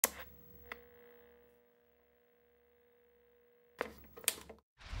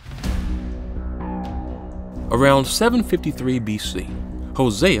Around 753 BC,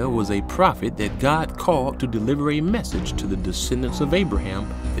 Hosea was a prophet that God called to deliver a message to the descendants of Abraham,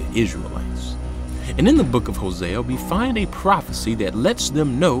 the Israelites. And in the book of Hosea, we find a prophecy that lets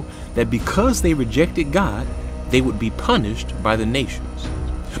them know that because they rejected God, they would be punished by the nations.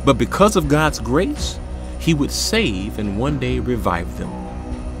 But because of God's grace, He would save and one day revive them.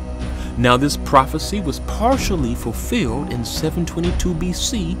 Now this prophecy was partially fulfilled in 722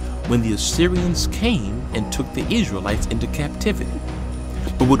 BC when the Assyrians came and took the Israelites into captivity.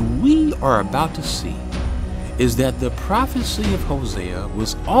 But what we are about to see is that the prophecy of Hosea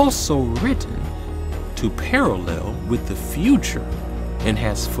was also written to parallel with the future and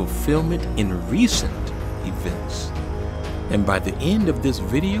has fulfillment in recent events. And by the end of this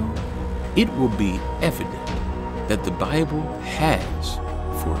video, it will be evident that the Bible has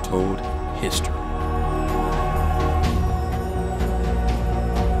foretold history.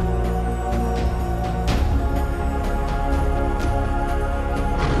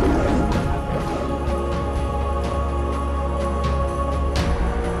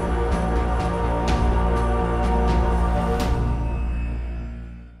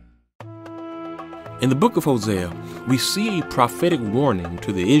 In the book of Hosea, we see a prophetic warning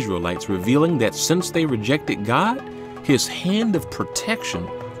to the Israelites revealing that since they rejected God, His hand of protection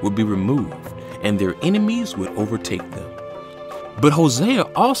would be removed and their enemies would overtake them. But Hosea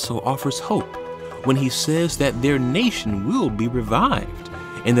also offers hope when he says that their nation will be revived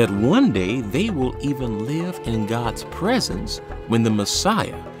and that one day they will even live in God's presence when the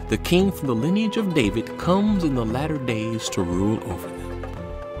Messiah, the king from the lineage of David, comes in the latter days to rule over them.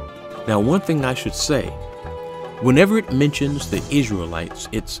 Now, one thing I should say, whenever it mentions the Israelites,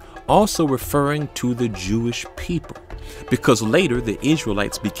 it's also referring to the Jewish people, because later the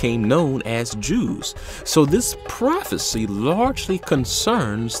Israelites became known as Jews. So this prophecy largely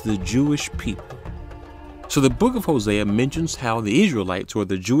concerns the Jewish people. So the book of Hosea mentions how the Israelites, or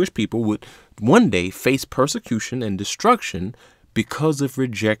the Jewish people, would one day face persecution and destruction because of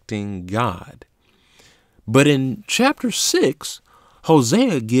rejecting God. But in chapter 6,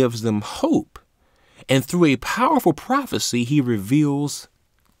 Hosea gives them hope, and through a powerful prophecy, he reveals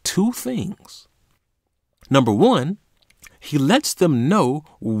two things. Number one, he lets them know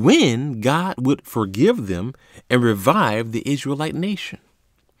when God would forgive them and revive the Israelite nation.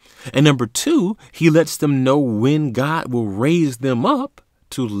 And number two, he lets them know when God will raise them up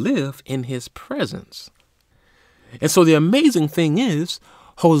to live in His presence. And so the amazing thing is,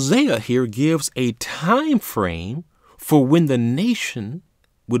 Hosea here gives a time frame for when the nation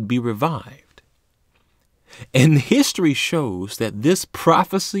would be revived. And history shows that this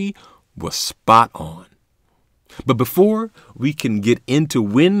prophecy was spot on. But before we can get into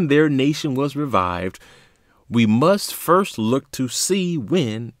when their nation was revived, we must first look to see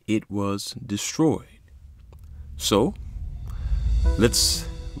when it was destroyed. So, let's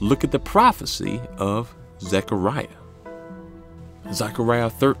look at the prophecy of Zechariah. Zechariah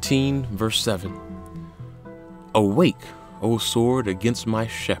 13, verse 7. Awake, O sword, against my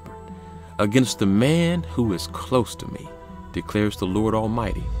shepherd, against the man who is close to me, declares the Lord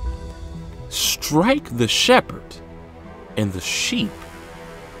Almighty. Strike the shepherd, and the sheep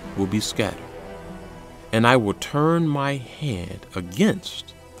will be scattered, and I will turn my hand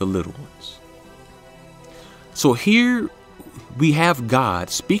against the little ones. So here we have God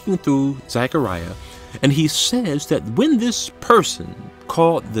speaking through Zechariah, and he says that when this person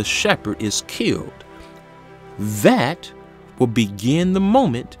called the shepherd is killed, that will begin the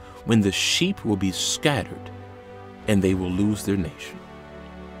moment when the sheep will be scattered and they will lose their nation.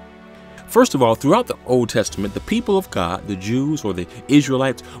 First of all, throughout the Old Testament, the people of God, the Jews or the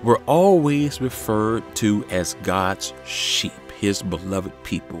Israelites, were always referred to as God's sheep, His beloved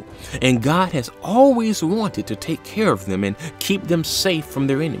people. And God has always wanted to take care of them and keep them safe from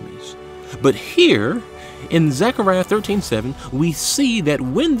their enemies. But here in Zechariah 13:7, we see that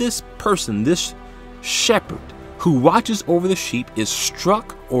when this person, this shepherd who watches over the sheep, is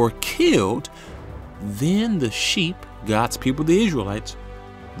struck or killed, then the sheep, God's people, the Israelites,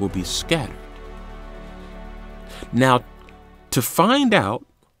 will be scattered. Now, to find out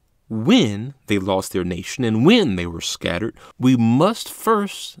when they lost their nation and when they were scattered, we must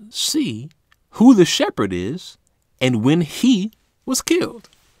first see who the shepherd is and when he was killed.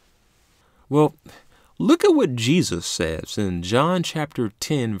 Well, look at what Jesus says in John chapter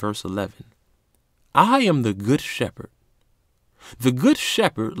 10, verse 11. I am the good shepherd. The good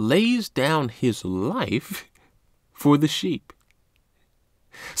shepherd lays down his life for the sheep.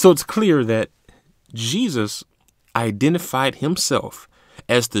 So it's clear that Jesus identified himself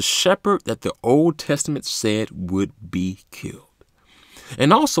as the shepherd that the Old Testament said would be killed.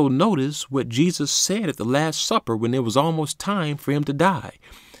 And also notice what Jesus said at the Last Supper when it was almost time for him to die.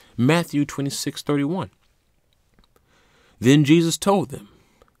 Matthew 26:31. Then Jesus told them,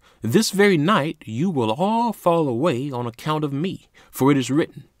 "This very night you will all fall away on account of me, for it is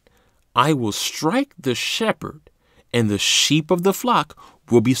written, I will strike the shepherd, and the sheep of the flock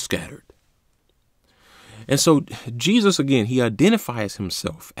will be scattered." And so Jesus, again, he identifies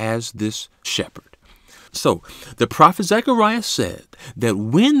himself as this shepherd. So the prophet Zechariah said that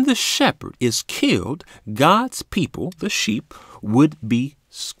when the shepherd is killed, God's people, the sheep, would be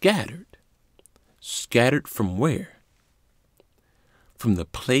scattered. Scattered from where? From the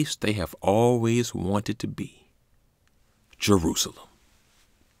place they have always wanted to be, Jerusalem.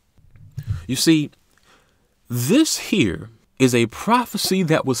 You see, this here is a prophecy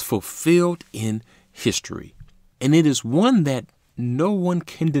that was fulfilled in history, and it is one that no one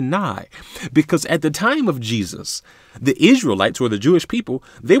can deny, because at the time of Jesus, the Israelites, or the Jewish people,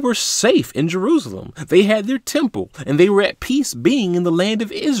 they were safe in Jerusalem. They had their temple, and they were at peace being in the land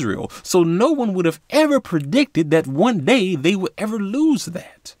of Israel. So no one would have ever predicted that one day they would ever lose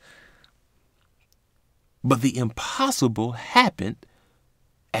that. But the impossible happened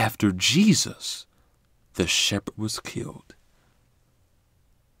after Jesus, the shepherd, was killed.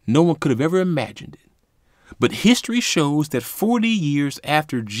 No one could have ever imagined it. But history shows that 40 years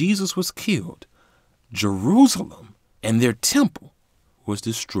after Jesus was killed, Jerusalem and their temple was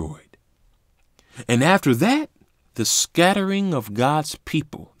destroyed. And after that, the scattering of God's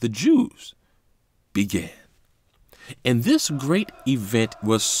people, the Jews, began. And this great event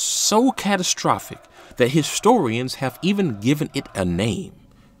was so catastrophic that historians have even given it a name: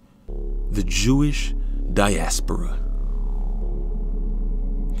 the Jewish diaspora.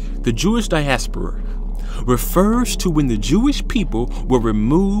 The Jewish diaspora refers to when the Jewish people were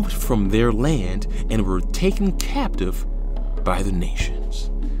removed from their land and were taken captive by the nations.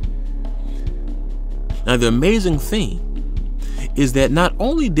 Now, the amazing thing is that not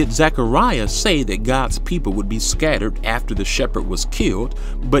only did Zechariah say that God's people would be scattered after the shepherd was killed,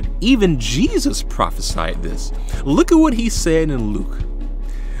 but even Jesus prophesied this. Look at what he said in Luke.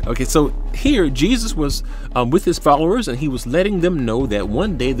 Okay, so here Jesus was with his followers, and he was letting them know that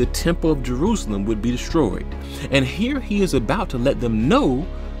one day the temple of Jerusalem would be destroyed. And here he is about to let them know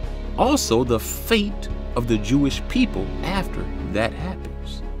also the fate of the Jewish people after that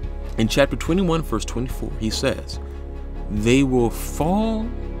happens. In chapter 21, verse 24, he says, "They will fall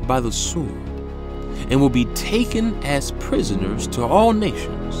by the sword and will be taken as prisoners to all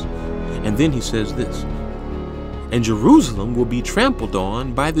nations." And then he says this, "And Jerusalem will be trampled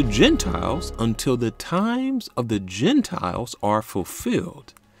on by the Gentiles until the times of the Gentiles are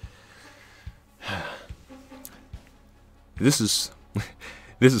fulfilled." This is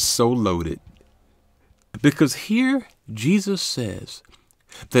so loaded, because here Jesus says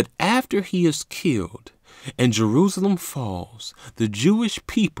that after he is killed and Jerusalem falls, the Jewish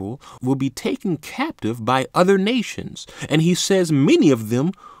people will be taken captive by other nations, and he says many of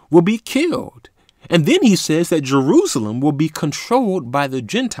them will be killed. And then he says that Jerusalem will be controlled by the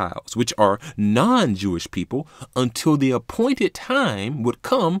Gentiles, which are non-Jewish people, until the appointed time would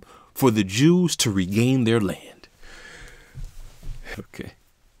come for the Jews to regain their land. Okay.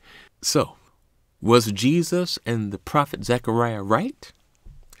 So, was Jesus and the prophet Zechariah right?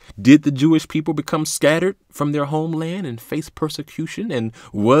 Did the Jewish people become scattered from their homeland and face persecution? And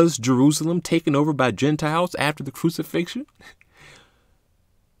was Jerusalem taken over by Gentiles after the crucifixion?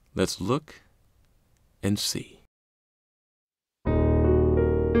 Let's look and see.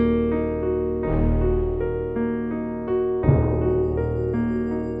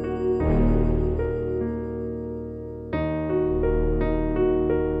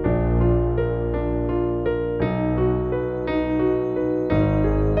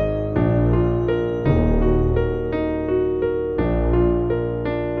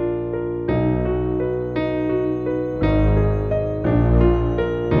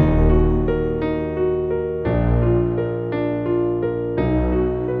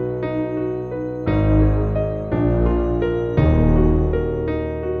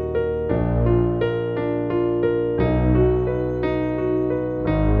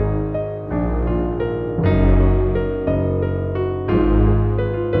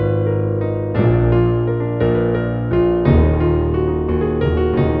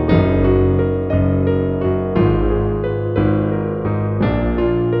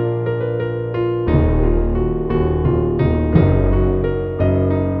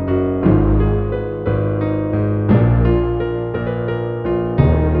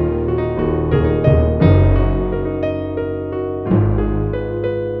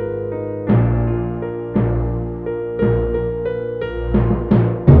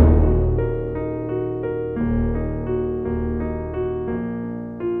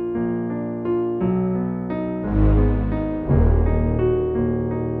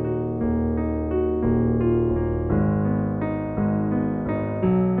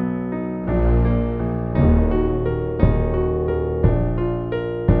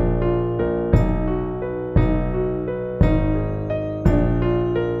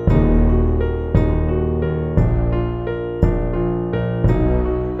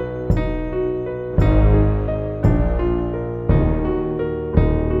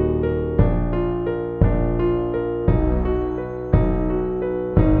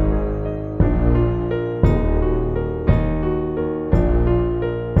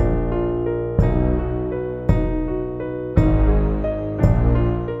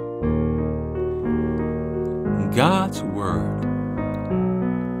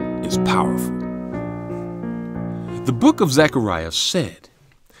 is powerful. The book of Zechariah said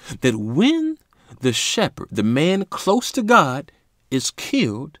that when the shepherd, the man close to God, is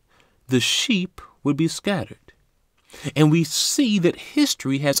killed, the sheep would be scattered. And we see that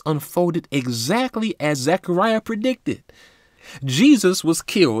history has unfolded exactly as Zechariah predicted. Jesus was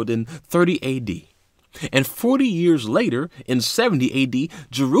killed in 30 AD. And 40 years later, in 70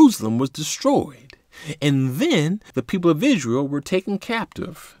 AD, Jerusalem was destroyed. And then the people of Israel were taken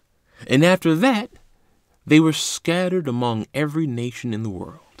captive. And after that, they were scattered among every nation in the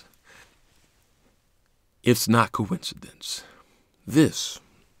world. It's not coincidence. This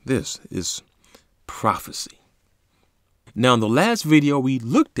is prophecy. Now, in the last video, we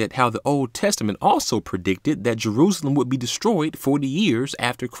looked at how the Old Testament also predicted that Jerusalem would be destroyed 40 years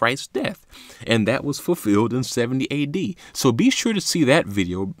after Christ's death. And that was fulfilled in 70 AD. So be sure to see that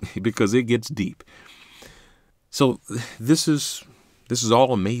video because it gets deep. So this is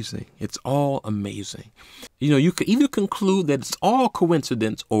all amazing. It's all amazing. You know, you could either conclude that it's all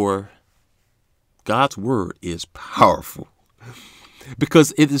coincidence or God's word is powerful.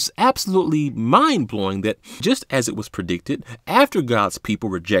 Because it is absolutely mind-blowing that just as it was predicted, after God's people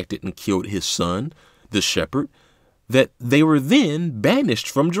rejected and killed his son, the shepherd, that they were then banished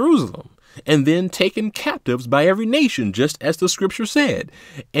from Jerusalem and then taken captives by every nation, just as the scripture said.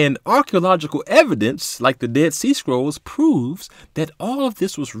 And archaeological evidence, like the Dead Sea Scrolls, proves that all of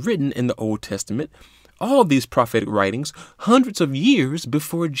this was written in the Old Testament, all these prophetic writings, hundreds of years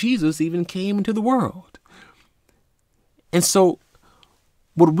before Jesus even came into the world. And so,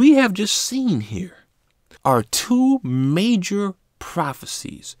 what we have just seen here are two major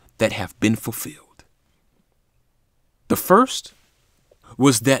prophecies that have been fulfilled. The first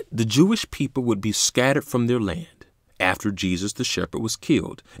was that the Jewish people would be scattered from their land after Jesus the shepherd was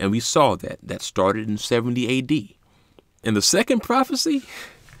killed. And we saw that. That started in 70 AD. And the second prophecy,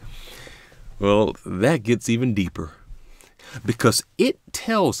 well, that gets even deeper because it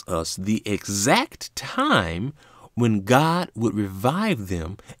tells us the exact time when God would revive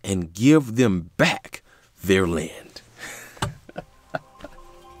them and give them back their land.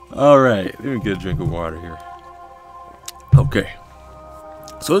 All right, let me get a drink of water here. Okay,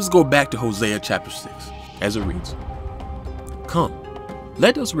 so let's go back to Hosea chapter 6, as it reads. Come,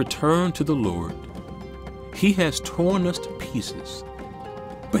 let us return to the Lord. He has torn us to pieces,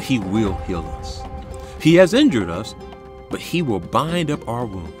 but he will heal us. He has injured us, but he will bind up our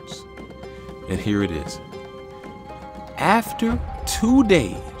wounds. And here it is. After 2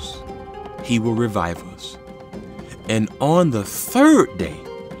 days, he will revive us. And on the third day,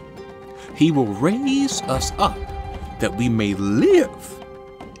 he will raise us up that we may live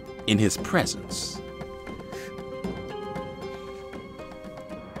in his presence.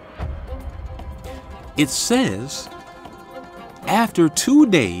 It says, after 2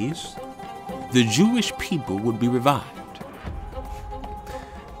 days, the Jewish people would be revived.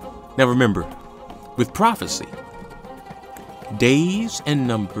 Now remember, with prophecy, days and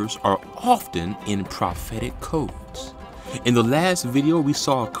numbers are often in prophetic codes. In the last video, we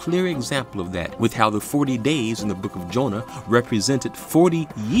saw a clear example of that with how the 40 days in the book of Jonah represented 40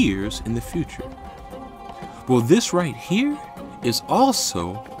 years in the future. Well, this right here is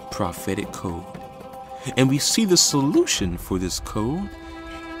also prophetic code. And we see the solution for this code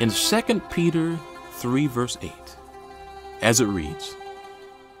in 2 Peter 3 verse 8, as it reads,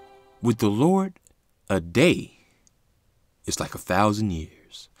 with the Lord, a day is like 1,000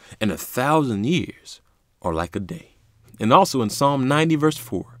 years, and 1,000 years are like a day. And also in Psalm 90 verse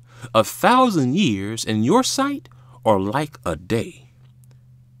 4, 1,000 years in your sight are like a day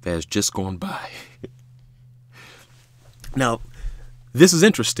that has just gone by. Now, this is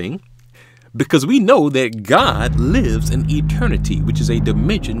interesting because we know that God lives in eternity, which is a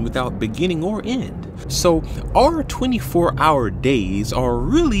dimension without beginning or end. So our 24-hour days are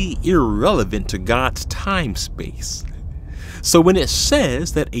really irrelevant to God's time space. So when it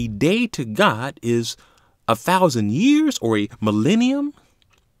says that a day to God is 1,000 years or a millennium,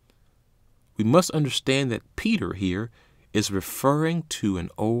 we must understand that Peter here is referring to an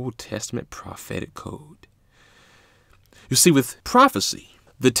Old Testament prophetic code. You see, with prophecy,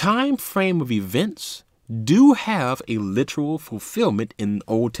 the time frame of events do have a literal fulfillment in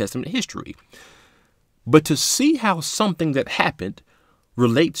Old Testament history. But to see how something that happened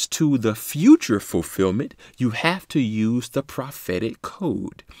relates to the future fulfillment, you have to use the prophetic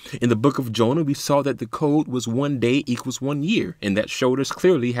code. In the book of Jonah, we saw that the code was 1 day equals 1 year. And that showed us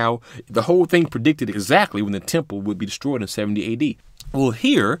clearly how the whole thing predicted exactly when the temple would be destroyed in 70 AD. Well,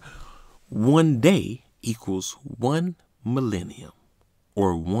 here, 1 day equals 1 millennium,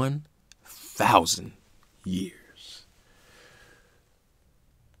 or 1,000 years.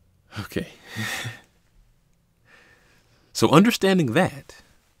 Okay. So understanding that,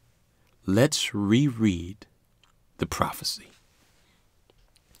 let's reread the prophecy.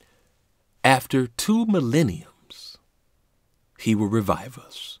 After 2 millenniums, he will revive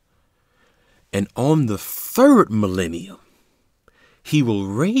us. And on the 3rd millennium, he will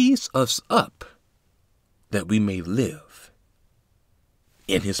raise us up that we may live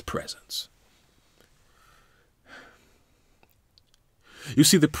in his presence. You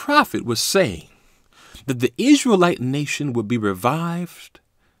see, the prophet was saying that the Israelite nation would be revived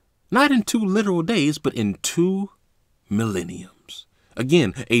not in 2 literal days, but in 2 millenniums.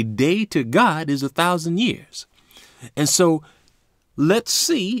 Again, a day to God is 1,000 years. And so let's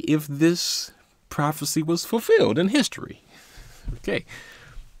see if this prophecy was fulfilled in history. Okay.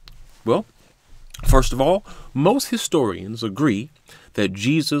 Well, first of all, most historians agree that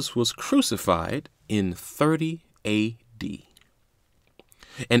Jesus was crucified in 30 A.D.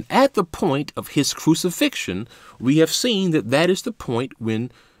 And at the point of his crucifixion, we have seen that that is the point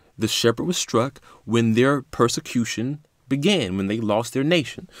when the shepherd was struck, when their persecution began, when they lost their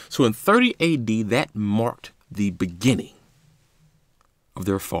nation. So in 30 A.D., that marked the beginning of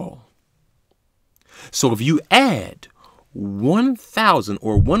their fall. So if you add 1,000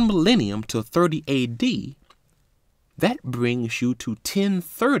 or 1 millennium to 30 A.D., that brings you to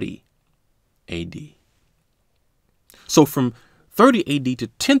 1030 A.D. So from 30 A.D. to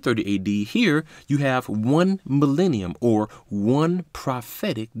 1030 A.D., here you have 1 millennium or 1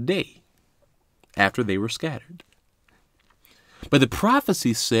 prophetic day after they were scattered. But the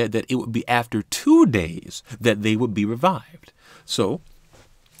prophecy said that it would be after 2 days that they would be revived. So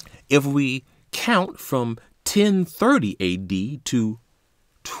if we count from 1030 A.D. to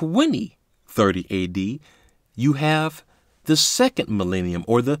 2030 A.D., you have the 2nd millennium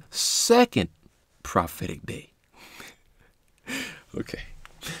or the 2nd prophetic day. Okay.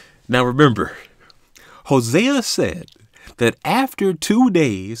 Now remember, Hosea said that after 2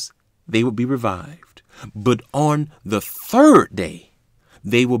 days they will be revived, but on the 3rd day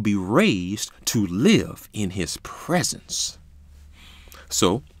they will be raised to live in his presence.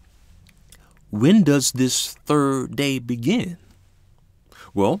 So, when does this 3rd day begin?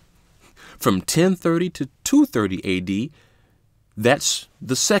 Well, from 1030 to 230 A.D., that's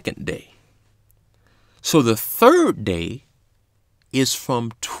the 2nd day. So the 3rd day is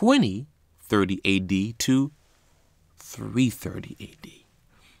from 2030 A.D. to 330 A.D.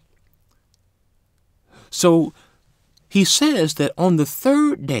 So he says that on the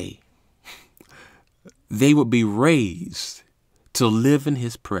 3rd day, they will be raised to live in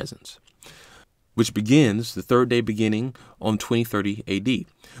his presence, which begins, the 3rd day beginning on 2030 A.D.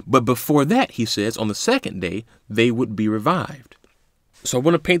 But before that, he says, on the 2nd day, they would be revived. So I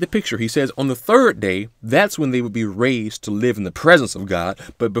want to paint the picture. He says on the 3rd day, that's when they would be raised to live in the presence of God.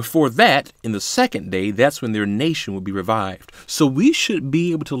 But before that, in the 2nd day, that's when their nation would be revived. So we should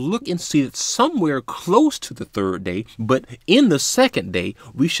be able to look and see that somewhere close to the 3rd day, but in the 2nd day,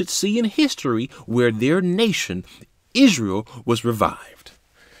 we should see in history where their nation, Israel, was revived.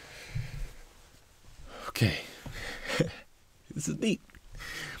 Okay. This is deep.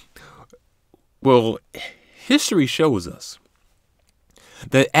 Well, history shows us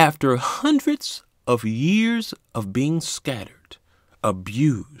that after hundreds of years of being scattered,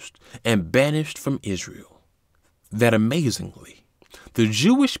 abused, and banished from Israel, that amazingly, the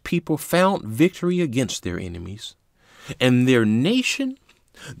Jewish people found victory against their enemies, and their nation,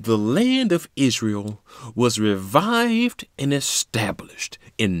 the land of Israel, was revived and established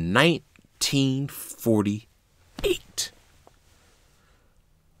in 1948.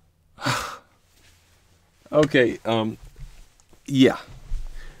 Okay, yeah.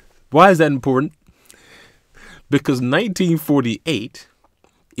 Why is that important? Because 1948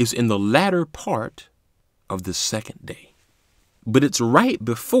 is in the latter part of the 2nd day, but it's right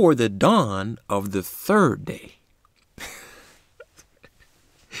before the dawn of the 3rd day.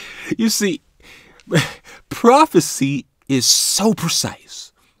 You see, prophecy is so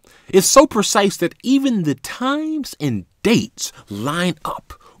precise. It's so precise that even the times and dates line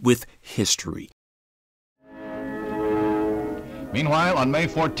up with history. Meanwhile, on May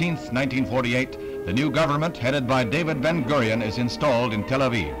 14th, 1948, the new government headed by David Ben-Gurion is installed in Tel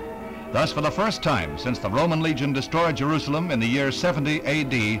Aviv. Thus, for the first time since the Roman legion destroyed Jerusalem in the year 70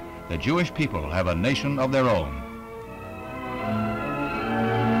 A.D., the Jewish people have a nation of their own.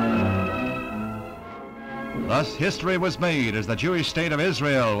 Thus, history was made as the Jewish state of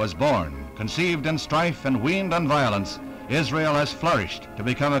Israel was born. Conceived in strife and weaned on violence, Israel has flourished to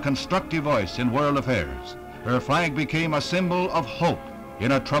become a constructive voice in world affairs. Her flag became a symbol of hope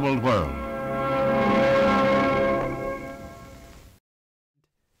in a troubled world.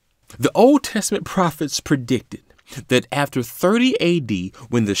 The Old Testament prophets predicted that after 30 AD,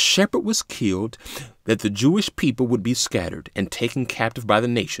 when the shepherd was killed, that the Jewish people would be scattered and taken captive by the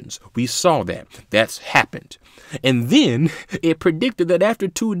nations. We saw that. That's happened. And then it predicted that after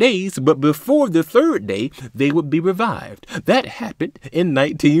 2 days, but before the third day, they would be revived. That happened in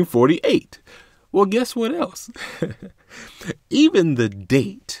 1948. Well, guess what else? Even the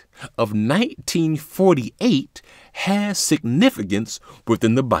date of 1948 has significance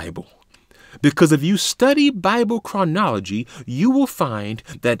within the Bible. Because if you study Bible chronology, you will find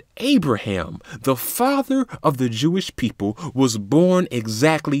that Abraham, the father of the Jewish people, was born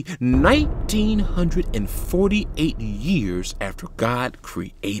exactly 1948 years after God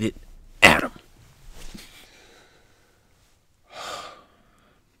created Adam.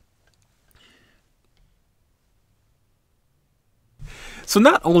 So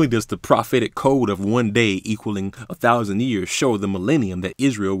not only does the prophetic code of 1 day equaling 1,000 years show the millennium that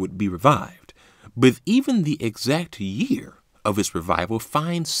Israel would be revived, but even the exact year of its revival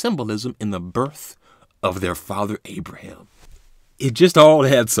finds symbolism in the birth of their father Abraham. It just all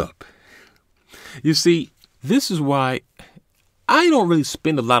adds up. You see, this is why I don't really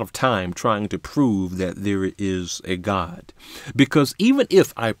spend a lot of time trying to prove that there is a God. Because even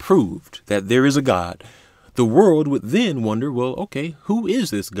if I proved that there is a God, the world would then wonder, well, okay, who is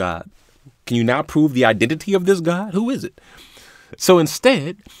this God? Can you now prove the identity of this God? Who is it? So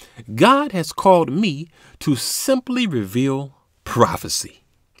instead, God has called me to simply reveal prophecy.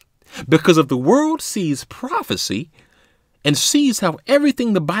 Because if the world sees prophecy and sees how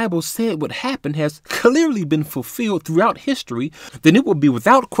everything the Bible said would happen has clearly been fulfilled throughout history, then it will be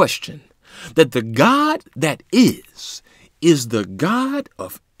without question that the God that is the God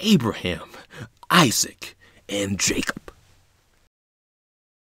of Abraham, Isaac, and Jacob.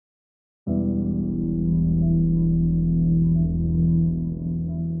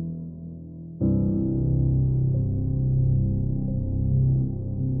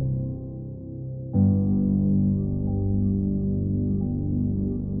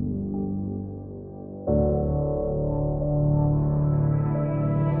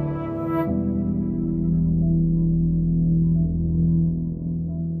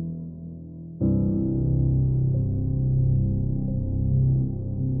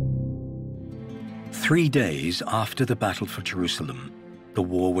 Three days after the battle for Jerusalem, the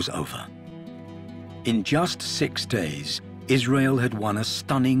war was over. In just 6 days, Israel had won a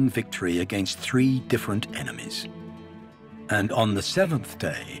stunning victory against 3 different enemies. And on the 7th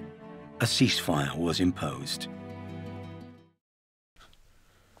day, a ceasefire was imposed.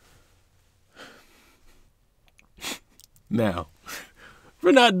 Now,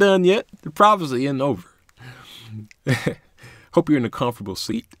 we're not done yet. The prophecy isn't over. Hope you're in a comfortable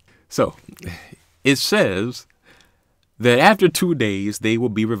seat. So, it says that after 2 days, they will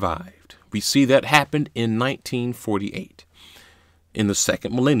be revived. We see that happened in 1948, in the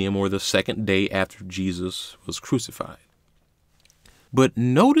second millennium, or the second day after Jesus was crucified. But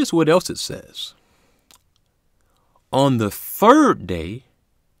notice what else it says. On the third day,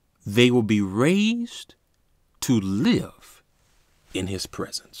 they will be raised to live in his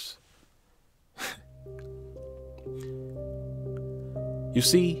presence. You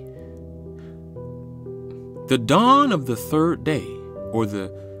see, the dawn of the third day, or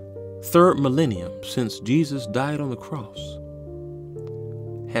the third millennium since Jesus died on the cross,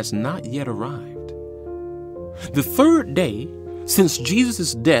 has not yet arrived. The third day since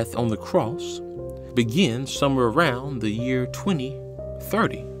Jesus' death on the cross begins somewhere around the year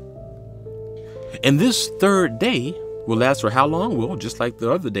 2030. And this third day will last for how long? Well, just like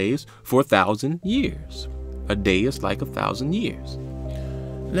the other days, for 1,000 years. A day is like 1,000 years.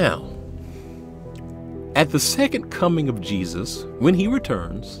 Now, at the second coming of Jesus, when he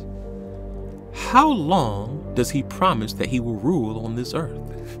returns, how long does he promise that he will rule on this earth?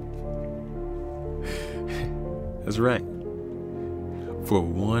 That's right. For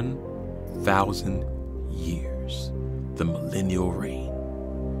 1,000 years, the millennial reign.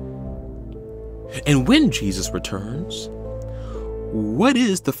 And when Jesus returns, what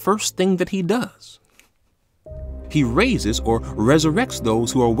is the first thing that he does? He raises or resurrects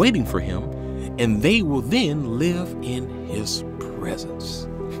those who are waiting for him, and they will then live in his presence.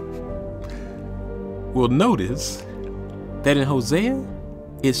 Well, notice that in Hosea,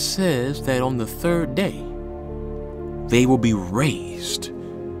 it says that on the third day, they will be raised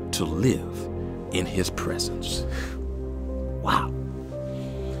to live in his presence. Wow.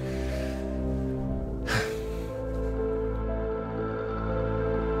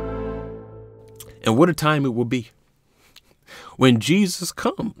 And what a time it will be when Jesus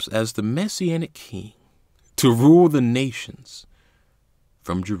comes as the Messianic King to rule the nations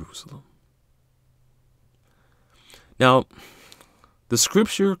from Jerusalem. Now, the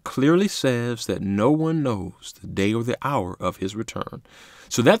scripture clearly says that no one knows the day or the hour of his return.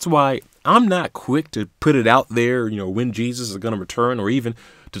 So that's why I'm not quick to put it out there, when Jesus is going to return, or even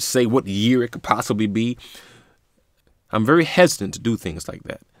to say what year it could possibly be. I'm very hesitant to do things like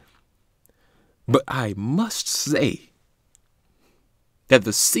that. But I must say that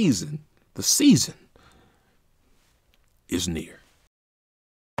the season is near.